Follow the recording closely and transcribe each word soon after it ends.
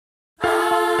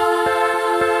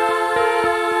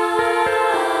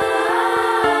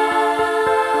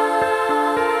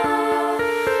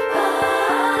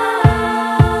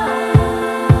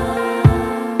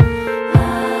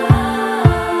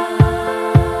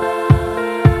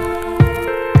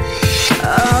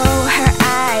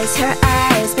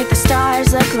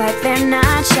like they're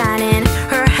not shining.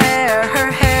 Her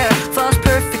hair falls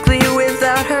perfectly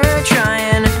without her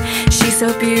trying. She's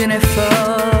so beautiful,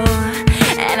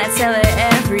 and I tell her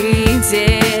every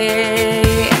day.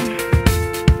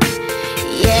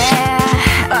 Yeah,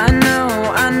 I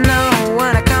know,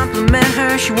 when I compliment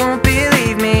her she won't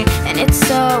believe me. and it's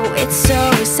so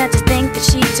sad to think that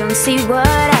she don't see what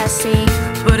I see.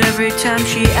 But every time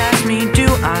she asks me, do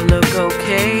I look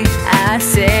okay? I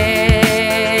say